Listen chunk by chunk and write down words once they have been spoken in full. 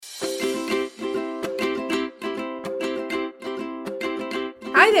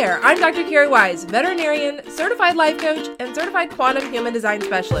Hi there, I'm Dr. Carrie Wise, veterinarian, certified life coach, and certified quantum human design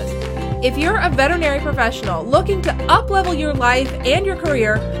specialist. If you're a veterinary professional looking to up-level your life and your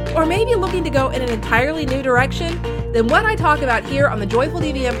career, or maybe looking to go in an entirely new direction, then what I talk about here on the Joyful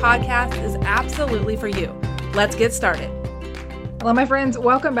DVM podcast is absolutely for you. Let's get started. Hello, my friends.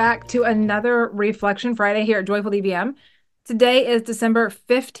 Welcome back to another Reflection Friday here at Joyful DVM. Today is December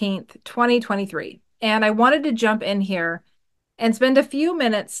 15th, 2023, and I wanted to jump in here and spend a few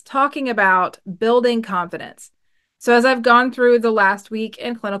minutes talking about building confidence. So as I've gone through the last week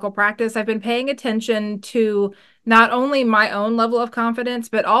in clinical practice, I've been paying attention to not only my own level of confidence,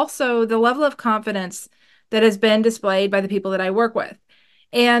 but also the level of confidence that has been displayed by the people that I work with.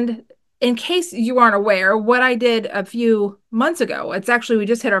 And in case you aren't aware, what I did a few months ago, we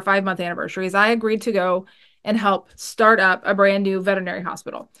just hit our 5-month anniversary, is I agreed to go and help start up a brand new veterinary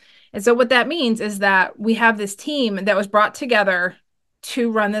hospital. And so what that means is that we have this team that was brought together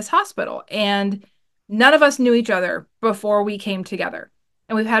to run this hospital. And none of us knew each other before we came together.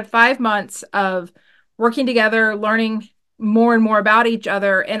 And we've had 5 months of working together, learning more and more about each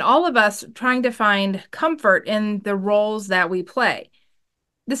other, and all of us trying to find comfort in the roles that we play.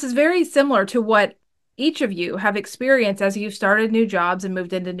 This is very similar to what each of you have experienced as you've started new jobs and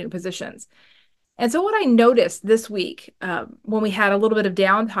moved into new positions. And so what I noticed this week when we had a little bit of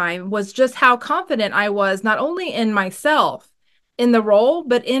downtime was just how confident I was, not only in myself, in the role,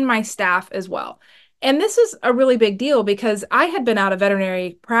 but in my staff as well. And this is a really big deal because I had been out of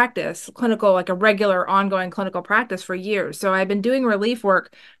veterinary practice, clinical, like a regular ongoing clinical practice for years. So I've been doing relief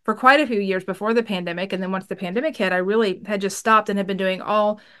work for quite a few years before the pandemic. And then once the pandemic hit, I really had just stopped and had been doing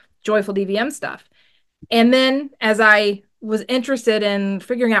all Joyful DVM stuff. And then as I was interested in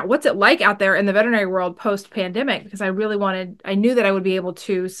figuring out what's it like out there in the veterinary world post-pandemic, because I knew that I would be able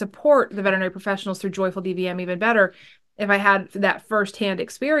to support the veterinary professionals through Joyful DVM even better if I had that firsthand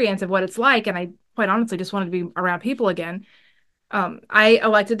experience of what it's like. And I quite honestly just wanted to be around people again. I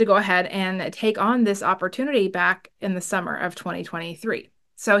elected to go ahead and take on this opportunity back in the summer of 2023.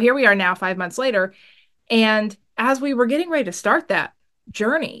 So here we are now, 5 months later. And as we were getting ready to start that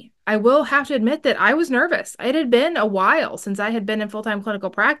journey, I will have to admit that I was nervous. It had been a while since I had been in full-time clinical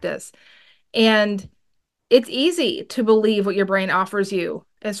practice. And it's easy to believe what your brain offers you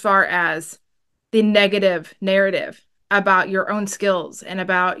as far as the negative narrative about your own skills and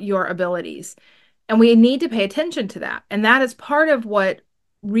about your abilities. And we need to pay attention to that. And that is part of what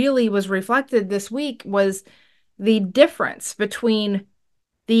really was reflected this week was the difference between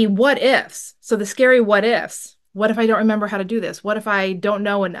the what ifs. So the scary what ifs. What if I don't remember how to do this? What if I don't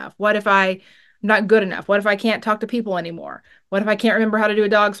know enough? What if I'm not good enough? What if I can't talk to people anymore? What if I can't remember how to do a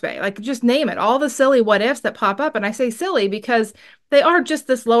dog spay? Like, just name it. All the silly what ifs that pop up. And I say silly because they are just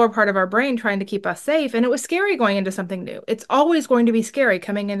this lower part of our brain trying to keep us safe. And it was scary going into something new. It's always going to be scary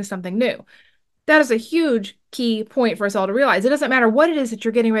coming into something new. That is a huge key point for us all to realize. It doesn't matter what it is that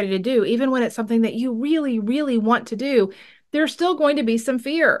you're getting ready to do, even when it's something that you really, really want to do, there's still going to be some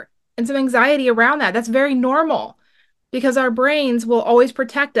fear and some anxiety around that. That's very normal because our brains will always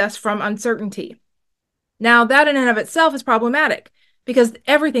protect us from uncertainty. Now, that in and of itself is problematic because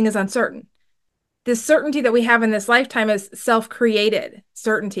everything is uncertain. This certainty that we have in this lifetime is self-created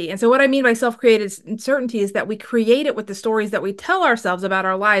certainty. And so what I mean by self-created certainty is that we create it with the stories that we tell ourselves about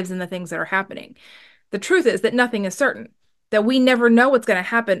our lives and the things that are happening. The truth is that nothing is certain, that we never know what's going to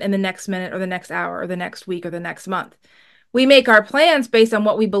happen in the next minute or the next hour or the next week or the next month. We make our plans based on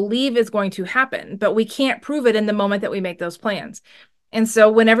what we believe is going to happen, but we can't prove it in the moment that we make those plans. And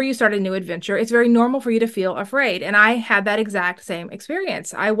so whenever you start a new adventure, it's very normal for you to feel afraid. And I had that exact same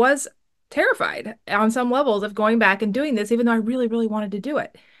experience. I was terrified on some levels of going back and doing this, even though I really, really wanted to do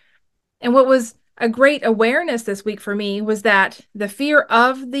it. And what was a great awareness this week for me was that the fear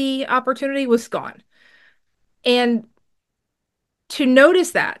of the opportunity was gone. And to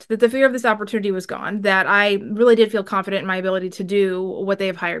notice that the fear of this opportunity was gone, that I really did feel confident in my ability to do what they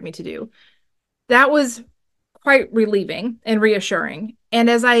have hired me to do, that was quite relieving and reassuring. And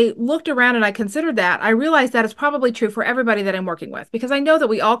as I looked around and I considered that, I realized that it's probably true for everybody that I'm working with, because I know that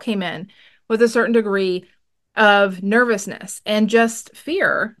we all came in with a certain degree of nervousness and just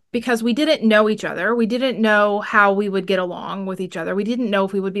fear because we didn't know each other. We didn't know how we would get along with each other. We didn't know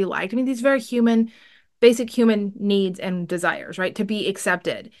if we would be liked. I mean, these very basic human needs and desires, right? To be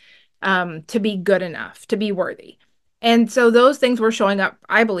accepted, to be good enough, to be worthy. And so those things were showing up,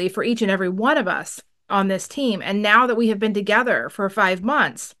 I believe, for each and every one of us on this team. And now that we have been together for 5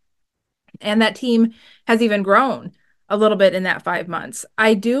 months, and that team has even grown a little bit in that 5 months,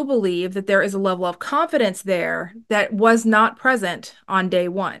 I do believe that there is a level of confidence there that was not present on day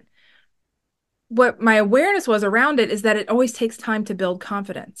one. what my awareness was around it is that it always takes time to build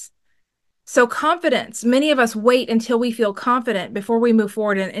confidence. So confidence, many of us wait until we feel confident before we move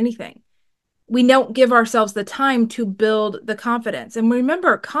forward in anything. We don't give ourselves the time to build the confidence. And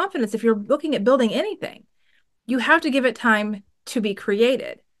remember, confidence, if you're looking at building anything, you have to give it time to be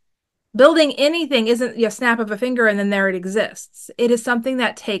created. Building anything isn't a snap of a finger and then there it exists. It is something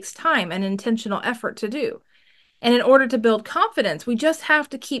that takes time and intentional effort to do. And in order to build confidence, we just have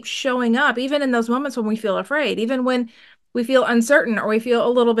to keep showing up, even in those moments when we feel afraid, even when we feel uncertain or we feel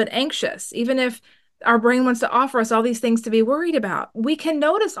a little bit anxious, even if our brain wants to offer us all these things to be worried about. We can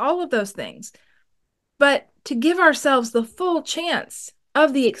notice all of those things. But to give ourselves the full chance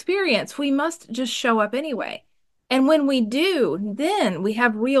of the experience, we must just show up anyway. And when we do, then we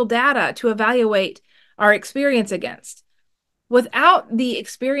have real data to evaluate our experience against. Without the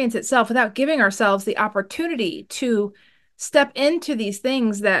experience itself, without giving ourselves the opportunity to step into these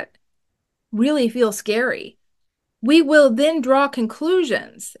things that really feel scary, we will then draw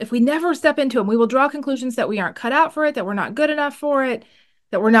conclusions. If we never step into them, we will draw conclusions that we aren't cut out for it, that we're not good enough for it,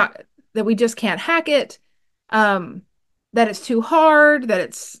 that we just can't hack it, that it's too hard, that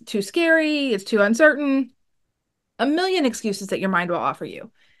it's too scary, it's too uncertain. A million excuses that your mind will offer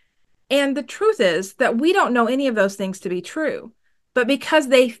you. And the truth is that we don't know any of those things to be true. But because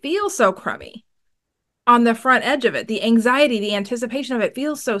they feel so crummy on the front edge of it, the anxiety, the anticipation of it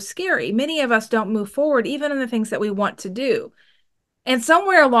feels so scary, many of us don't move forward, even in the things that we want to do. And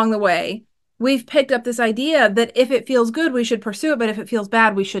somewhere along the way, we've picked up this idea that if it feels good, we should pursue it, but if it feels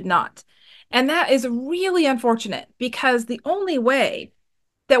bad, we should not. And that is really unfortunate because the only way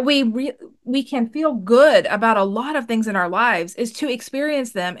that we can feel good about a lot of things in our lives is to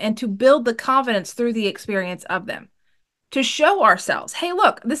experience them and to build the confidence through the experience of them. To show ourselves, hey,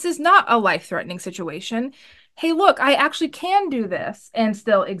 look, this is not a life-threatening situation. Hey, look, I actually can do this and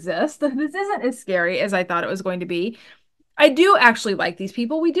still exist. This isn't as scary as I thought it was going to be. I do actually like these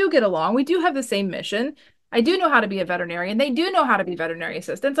people. We do get along. We do have the same mission. I do know how to be a veterinarian. They do know how to be veterinary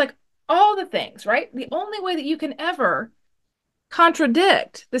assistants, like all the things, right? The only way that you can ever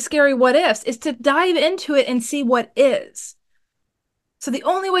contradict the scary what ifs is to dive into it and see what is. So the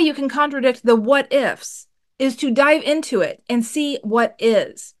only way you can contradict the what ifs is to dive into it and see what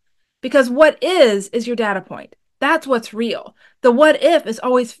is. Because what is your data point. That's what's real. The what if is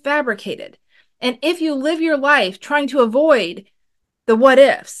always fabricated. And if you live your life trying to avoid the what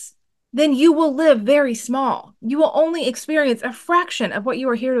ifs, then you will live very small. You will only experience a fraction of what you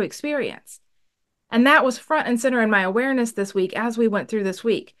are here to experience. And that was front and center in my awareness this week as we went through this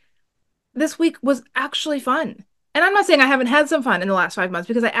week. This week was actually fun. And I'm not saying I haven't had some fun in the last 5 months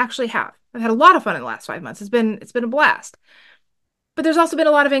because I actually have. I've had a lot of fun in the last 5 months. It's been a blast. But there's also been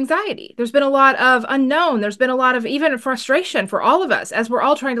a lot of anxiety. There's been a lot of unknown. There's been a lot of even frustration for all of us as we're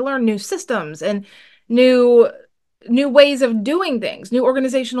all trying to learn new systems and new ways of doing things, new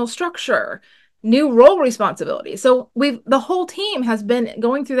organizational structure, new role responsibilities. So the whole team has been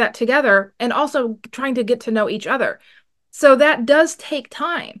going through that together and also trying to get to know each other. So that does take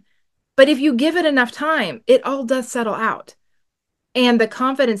time. But if you give it enough time, it all does settle out. And the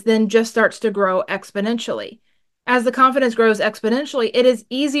confidence then just starts to grow exponentially. As the confidence grows exponentially, it is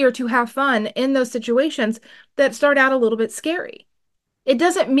easier to have fun in those situations that start out a little bit scary. It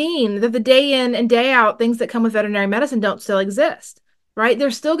doesn't mean that the day in and day out things that come with veterinary medicine don't still exist, right?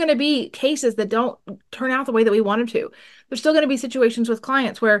 There's still going to be cases that don't turn out the way that we want them to. There's still going to be situations with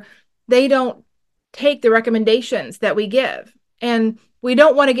clients where they don't take the recommendations that we give. And we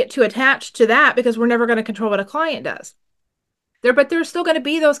don't want to get too attached to that because we're never going to control what a client does. But there's still going to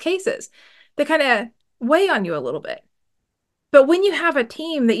be those cases that kind of weigh on you a little bit. But when you have a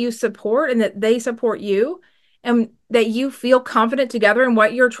team that you support and that they support you and that you feel confident together in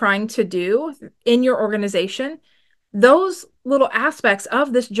what you're trying to do in your organization, those little aspects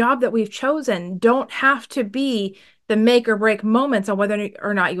of this job that we've chosen don't have to be the make or break moments on whether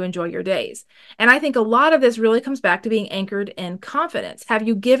or not you enjoy your days. And I think a lot of this really comes back to being anchored in confidence. Have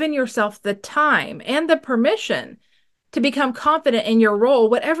you given yourself the time and the permission to become confident in your role,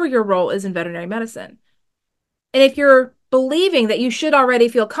 whatever your role is in veterinary medicine? And if you're believing that you should already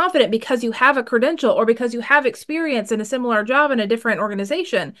feel confident because you have a credential or because you have experience in a similar job in a different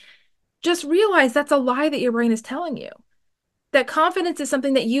organization, just realize that's a lie that your brain is telling you. That confidence is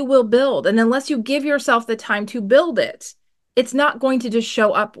something that you will build. And unless you give yourself the time to build it, it's not going to just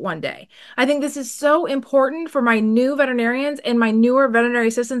show up one day. I think this is so important for my new veterinarians and my newer veterinary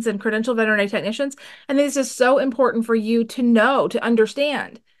assistants and credentialed veterinary technicians. And this is so important for you to know, to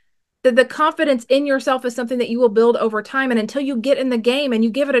understand that the confidence in yourself is something that you will build over time. And until you get in the game and you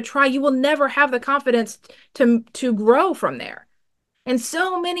give it a try, you will never have the confidence to grow from there. And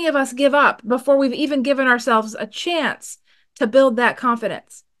so many of us give up before we've even given ourselves a chance to build that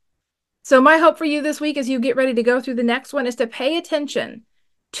confidence. So my hope for you this week as you get ready to go through the next one is to pay attention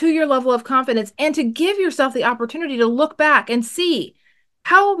to your level of confidence and to give yourself the opportunity to look back and see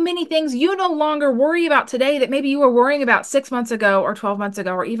how many things you no longer worry about today that maybe you were worrying about 6 months ago or 12 months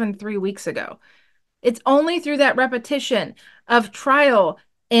ago or even 3 weeks ago. It's only through that repetition of trial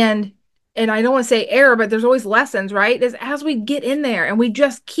and I don't want to say error, but there's always lessons, right? Is as we get in there and we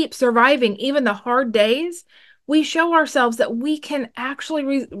just keep surviving even the hard days, we show ourselves that we can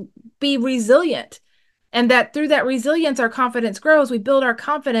actually be resilient, and that through that resilience, our confidence grows. We build our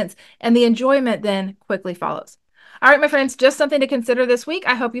confidence, and the enjoyment then quickly follows. All right, my friends, just something to consider this week.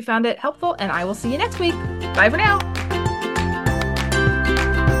 I hope you found it helpful, and I will see you next week. Bye for now.